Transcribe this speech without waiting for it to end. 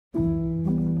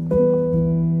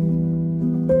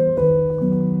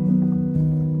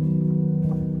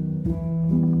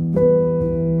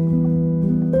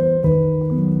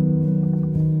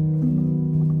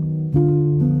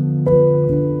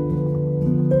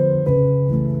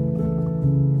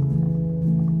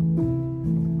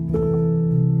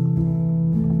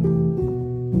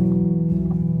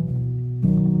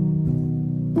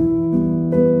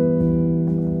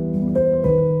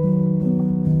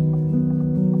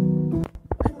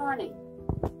morning.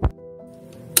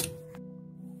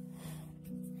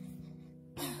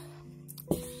 I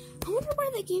wonder why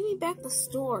they gave me back the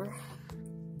store.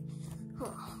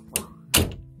 Oh, well.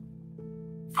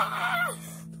 Ah!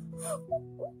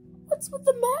 What's with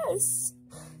the mess?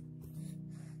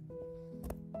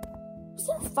 Is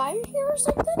there a fire here or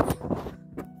something?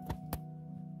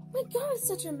 My God, it's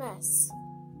such a mess.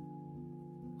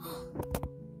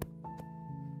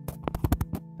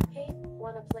 Hey,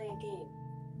 wanna play a game?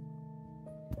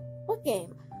 What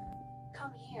game?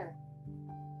 Come here.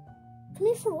 Come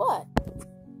here for what?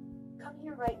 Come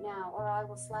here right now, or I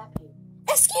will slap you.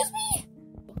 Excuse me?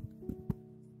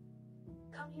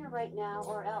 Come here right now,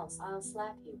 or else I'll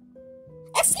slap you.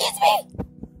 Excuse me?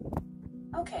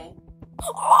 Okay.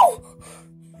 Oh!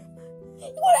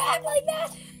 You wanna act like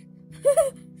that?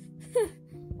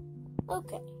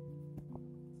 Okay.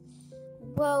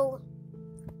 Well,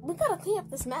 we gotta clean up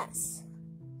this mess.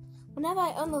 Well, now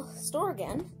that I own the store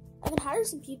again, I can hire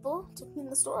some people to clean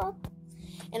the store up.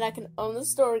 And I can own the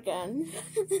store again.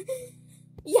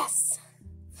 Yes!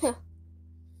 I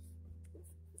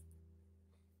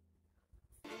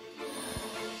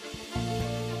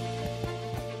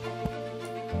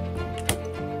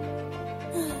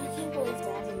can't believe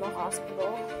Dad's in the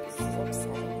hospital. This is so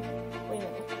upsetting. Wait a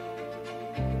minute.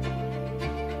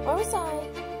 Where was I?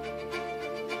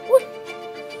 What?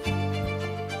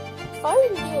 If I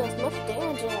didn't do as much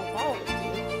damage as I thought I would do.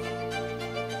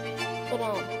 But,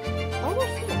 why am I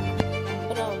here?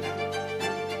 But,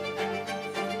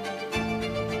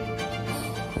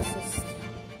 it's just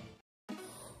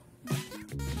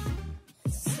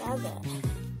sad that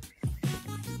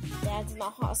Dad's in the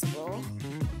hospital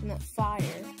in that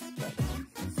fire. But,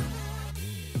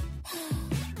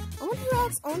 I wonder who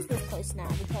else owns this place now,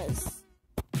 because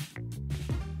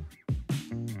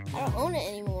I don't own it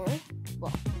anymore.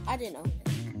 Well, I didn't own it.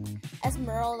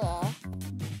 Esmeralda,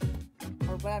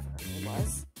 or whatever it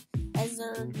was.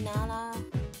 Nana.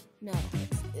 No,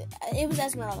 it was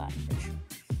Esmeralda, I'm pretty sure.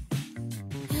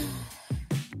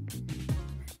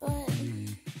 But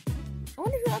I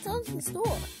wonder who else owns the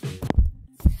store.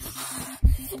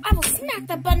 I will smack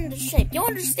that button into shape. You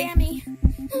understand me?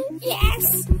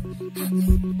 Yes!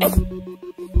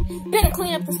 Better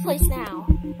clean up this place now.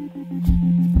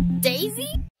 Daisy?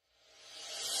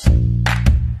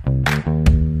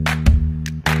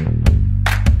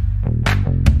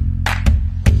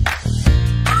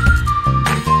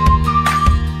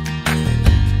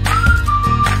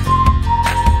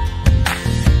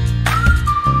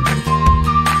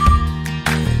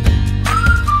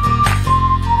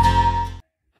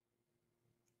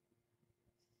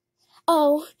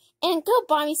 Oh, and go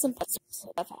buy me some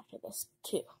stuff after this,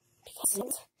 too.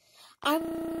 Because I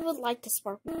would like to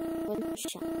sparkle with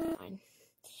shine.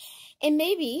 And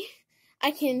maybe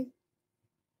I can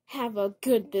have a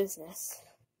good business.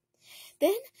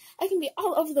 Then I can be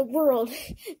all over the world.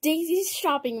 Daisy's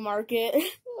shopping market.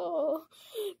 Oh,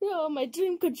 no, my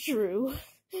dream come true.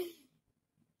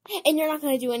 And you're not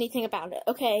going to do anything about it,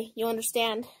 okay? You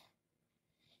understand?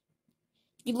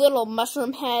 You little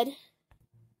mushroom head.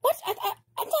 What? I thought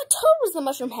Toad was the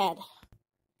mushroom head.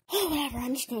 Whatever,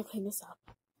 I'm just gonna clean this up.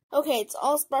 Okay, it's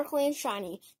all sparkly and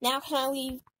shiny. Now can I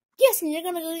leave? Yes, and you're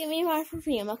gonna go get me my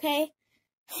perfume, okay?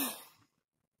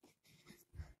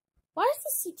 Why is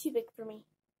this seat too big for me?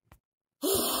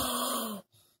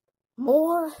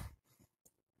 More?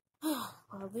 Well,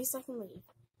 at least I can leave.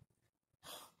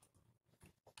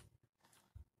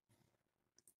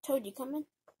 Toad, you coming?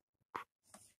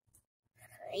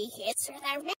 3 hits for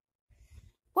that red.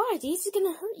 Why? Daisy's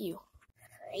gonna hurt you.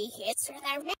 3 hits for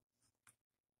that red.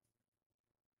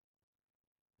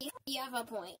 You have a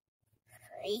point.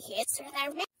 3 hits for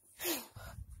that red.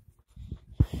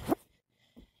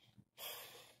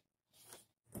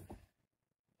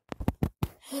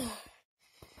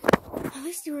 At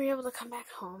least you were able to come back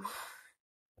home.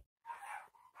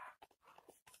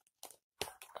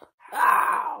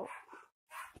 Ow!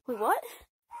 Wait, what?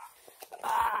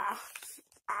 Ah!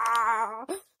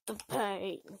 The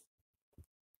pain.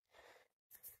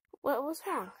 What was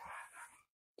wrong?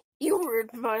 You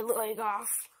ripped my leg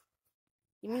off.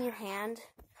 You mean your hand?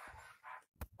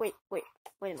 Wait a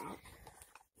minute.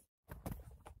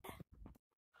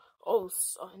 Oh,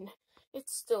 son, it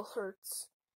still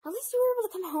hurts. At least you were able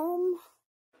to come home.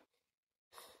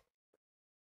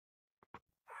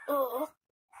 Oh,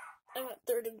 I got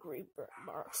 3rd-degree burn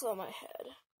marks on my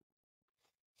head.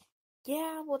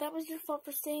 Yeah, well, that was your fault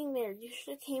for staying there. You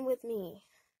should have came with me.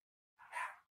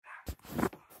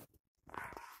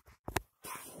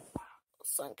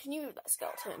 Son, can you move that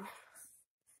skeleton?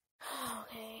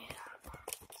 Okay.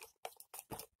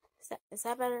 Is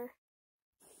that better?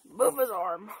 Move his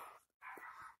arm.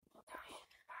 Okay.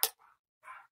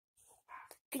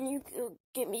 Can you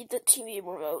get me the TV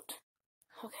remote?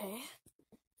 Okay.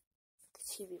 The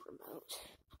TV remote.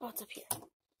 Oh, it's up here.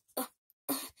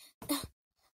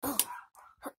 Oh.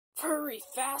 Hurry,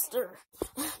 faster.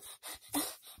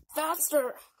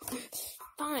 Faster.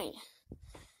 Fine.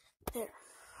 There.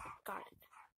 Got it.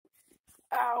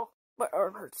 Ow. My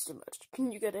arm hurts too much.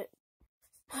 Can you get it?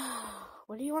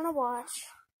 What do you want to watch?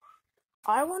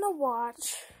 I want to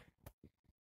watch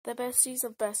the Besties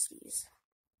of Besties.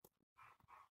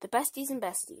 The Besties and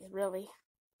Besties, really.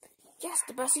 Yes,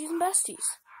 the Besties and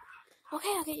Besties. Okay,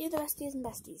 I'll get you the Besties and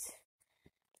Besties.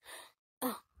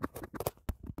 Oh.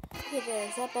 Okay, there.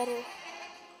 Is that better?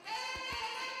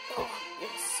 Oh,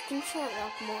 yes. Can you shut it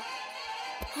up more?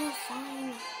 Oh,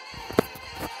 fine.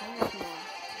 Shut it up more.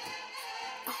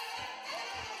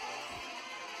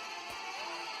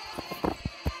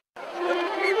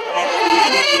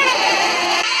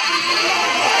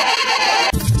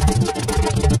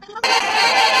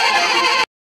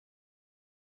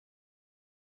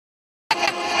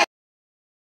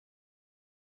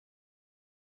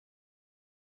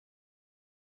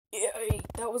 Yay,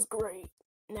 that was great.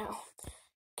 Now,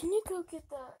 can you go get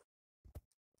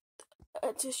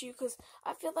the tissue? Because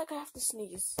I feel like I have to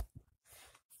sneeze.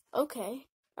 Okay.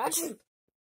 Actually,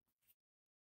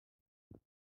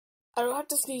 I don't have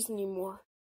to sneeze anymore.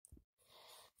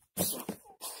 Just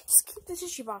keep the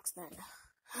tissue box then.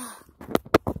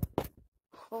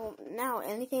 Well, now,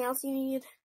 anything else you need?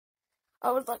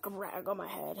 I would like a rag on my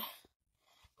head.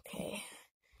 Okay.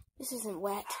 This isn't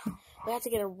wet. We have to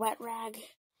get a wet rag.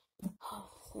 Oh,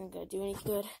 this isn't gonna do any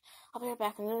good. I'll be right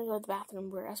back. I'm gonna go to the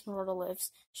bathroom where Esmeralda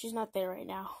lives. She's not there right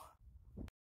now.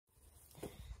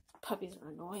 Puppies are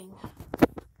annoying.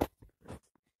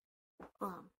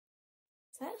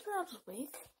 Is that Esmeralda's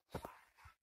wig?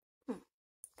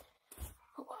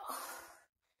 Oh well.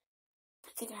 I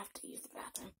think I have to use the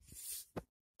bathroom.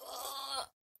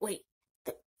 Wait,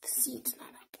 the seat's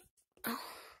not up.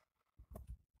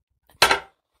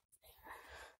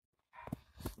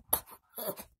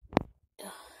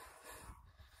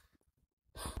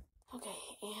 Okay,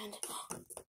 and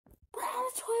we're out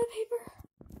of toilet paper.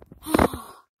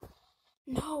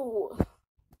 No.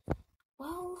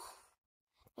 Well,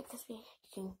 I guess we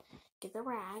can get the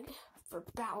rag for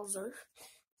Bowser.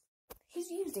 He's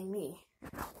using me.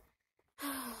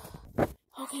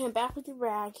 Okay, I'm back with the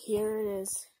rag. Here it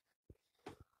is.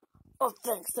 Oh,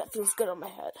 thanks. That feels good on my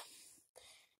head.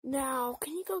 Now,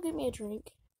 can you go get me a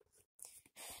drink?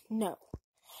 No.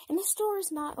 And the store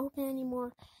is not open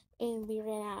anymore, and we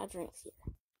ran out of drinks here.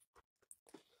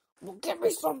 Well, get me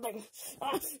something.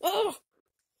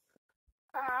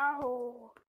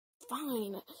 Ow.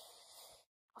 Fine.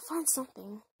 I'll find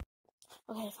something.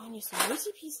 Okay, I'll find you some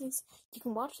Reese's Pieces. You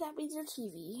can watch that with your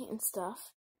TV and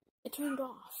stuff. It turned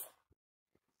off.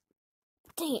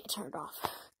 Dang it, turned off.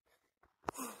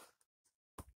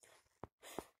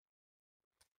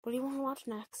 What do you want to watch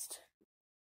next?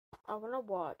 I want to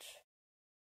watch.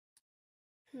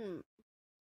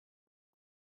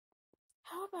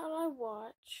 How about I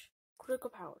watch Critical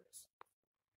Powers?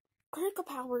 Critical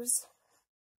Powers,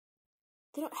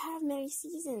 they don't have many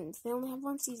seasons. They only have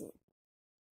one season.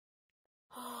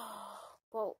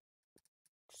 Well,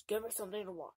 just give me something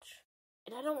to watch.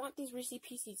 And I don't want these Reese's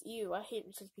Pieces. Ew, I hate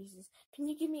Reese's Pieces. Can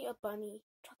you give me a bunny?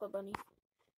 Chocolate bunny.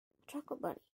 Chocolate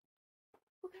bunny.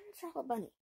 What kind of chocolate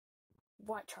bunny?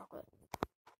 White chocolate.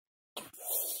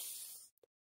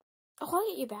 Oh, I'll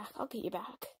get you back. I'll get you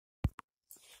back.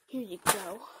 Here you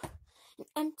go. An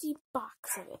empty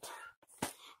box of it.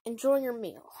 Enjoy your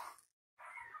meal.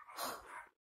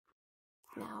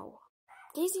 Now,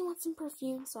 Daisy wants some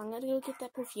perfume, so I'm gonna go get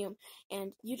that perfume,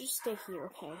 and you just stay here,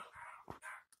 okay?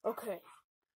 Okay.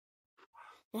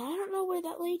 Now, I don't know where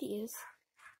that lady is.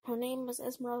 Her name was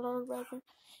Esmeralda or whatever.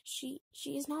 She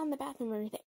is not in the bathroom or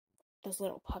anything. Those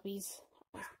little puppies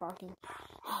are barking.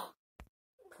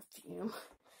 Perfume.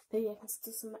 Maybe I can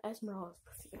steal some of Esmeralda's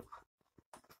perfume.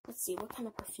 Let's see, what kind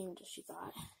of perfume does she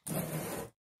got?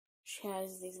 She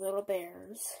has these little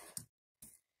bears.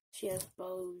 She has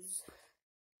bows.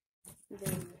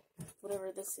 Then,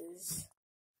 whatever this is.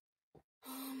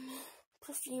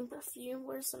 Perfume.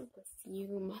 Where's some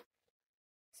perfume?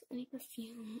 Is there any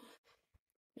perfume?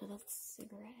 No, that's a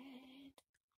cigarette.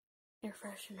 Air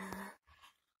freshener.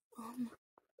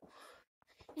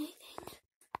 Anything?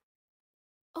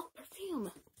 Oh,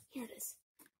 perfume. Here it is.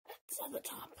 It's at the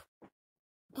top.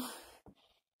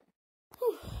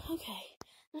 Whew, okay.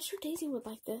 Not sure Daisy would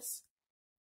like this.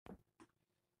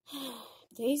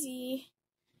 Daisy.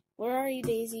 Where are you,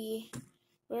 Daisy?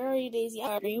 Where are you, Daisy?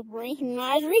 Are you bringing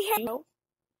my rehab?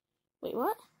 Wait,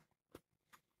 what?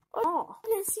 Oh, I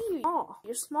didn't see you. Oh,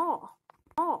 you're small.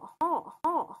 Oh.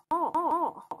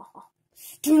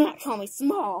 Do not call me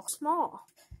small. Small.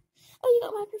 Oh, you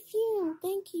got my perfume.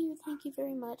 Thank you. Thank you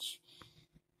very much.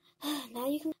 Now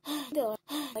you can go,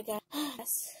 I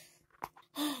guess.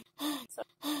 So,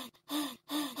 I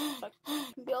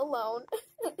can be alone.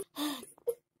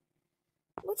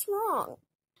 What's wrong?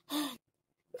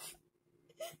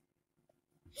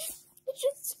 It's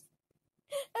just,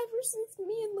 ever since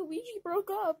me and Luigi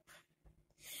broke up,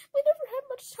 we never had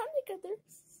much time together.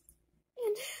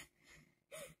 And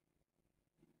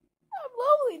I'm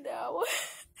lonely now.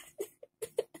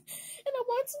 And I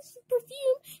want some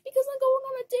perfume because I'm going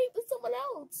on a date with someone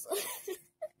else.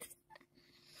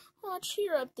 Aw,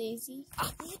 cheer up, Daisy.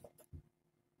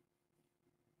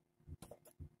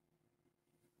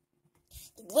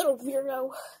 Little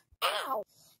weirdo. Ow!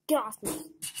 Get off me.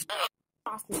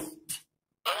 Off me.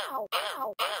 Ow!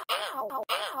 Ow! Ow! Ow!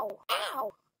 Ow!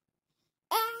 Ow!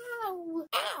 Ow!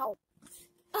 Ow!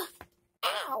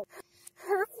 Ow!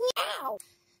 Hurt me! Ow!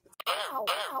 Ow!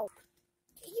 Ow!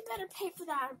 You better pay for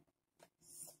that.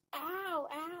 Ow!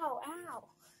 Ow! Ow!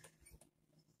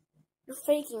 You're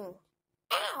faking.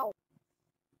 Ow!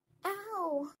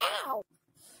 Ow! Ow!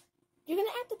 You're gonna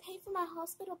have to pay for my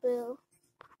hospital bill.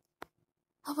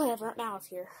 Oh, whatever. I'm out of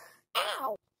here.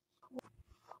 Ow!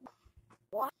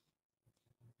 What?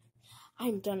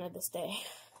 I'm done with this day.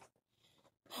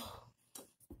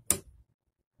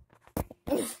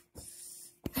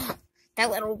 That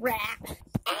little rat.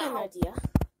 I have an idea.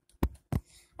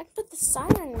 I can put the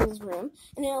siren in his room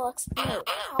and it'll explode.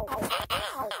 Ow! Ow!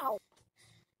 Ow! Ow!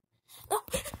 Oh,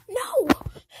 no!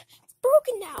 It's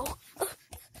broken now.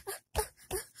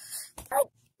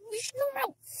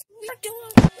 No! We're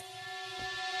doing.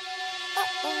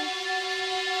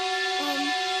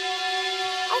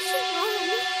 I should run.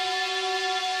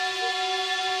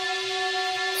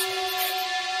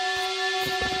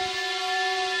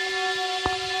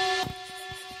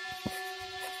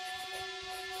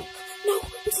 No,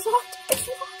 it's locked. It's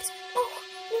locked. Oh,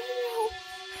 no.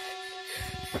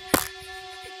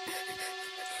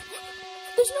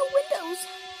 There's no windows.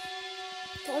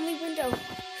 The only window.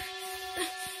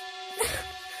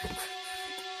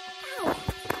 Ow.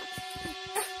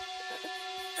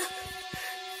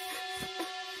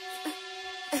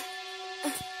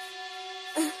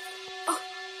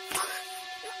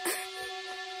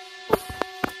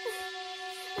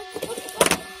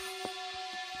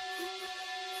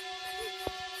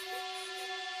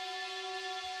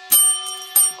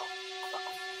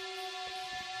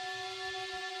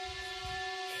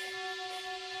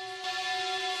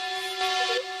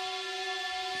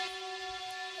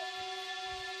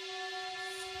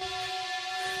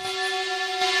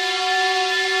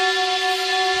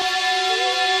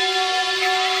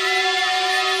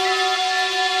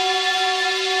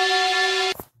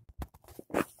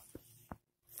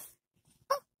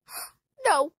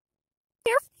 No.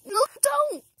 No,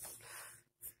 don't.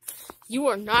 You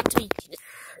are not to be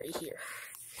right here.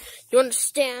 You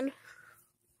understand?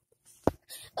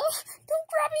 Don't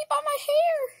grab me by my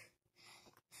hair.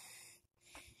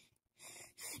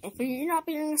 If you're not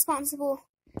being responsible,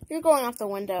 you're going out the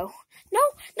window. No.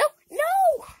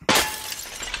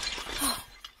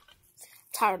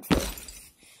 Tired of her.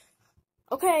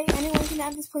 Okay, anyone can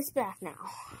have this place back now.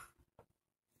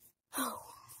 Oh.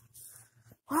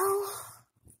 Well,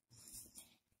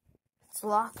 it's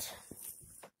locked.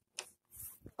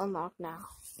 Unlocked now.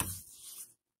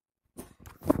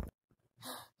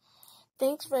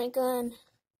 Thanks, Franklin.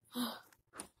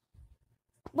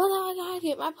 But I gotta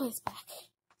get my place back.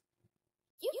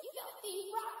 You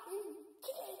filthy rotten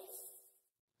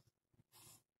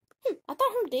kids. I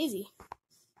thought her Daisy.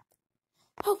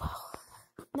 Oh well.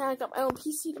 Now I got my own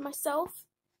PC to myself.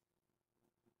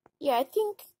 Yeah, I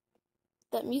think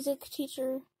that music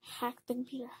teacher hacked the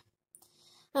computer.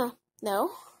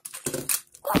 No.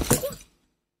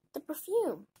 The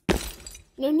perfume.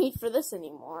 No need for this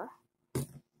anymore.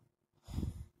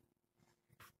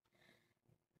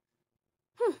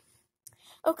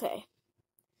 Okay.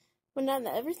 Well, now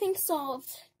that everything's solved,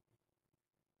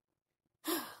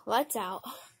 lights out.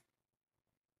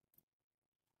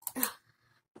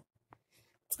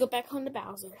 Let's go back home to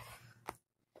Bowser.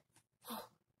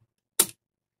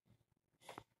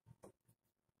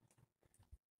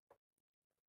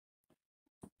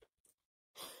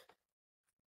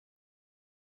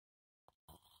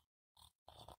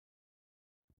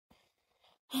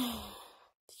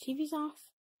 The TV's off.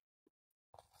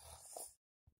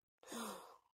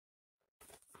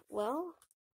 Well,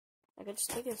 I could just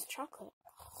take this chocolate.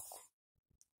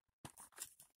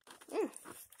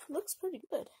 Looks pretty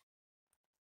good.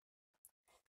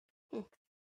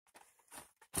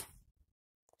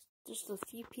 Just a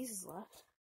few pieces left.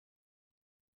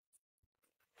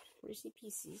 Reese's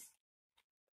Pieces.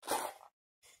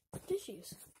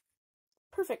 Tissues.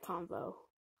 Perfect combo.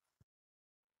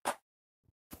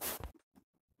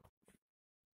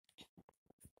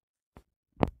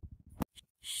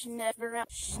 Never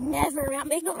around,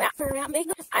 make no rap around, make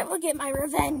no. I will get my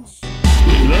revenge.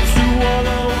 It loves to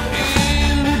wallow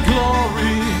in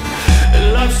glory.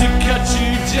 It loves to cut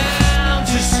you down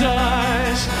to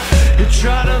size. It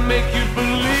try to make you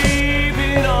believe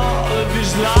in all of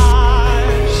his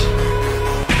lies.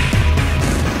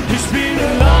 It's been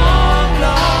a long,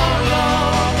 long,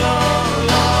 long, long,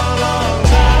 long, long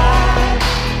time.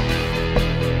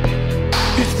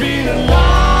 It's been a long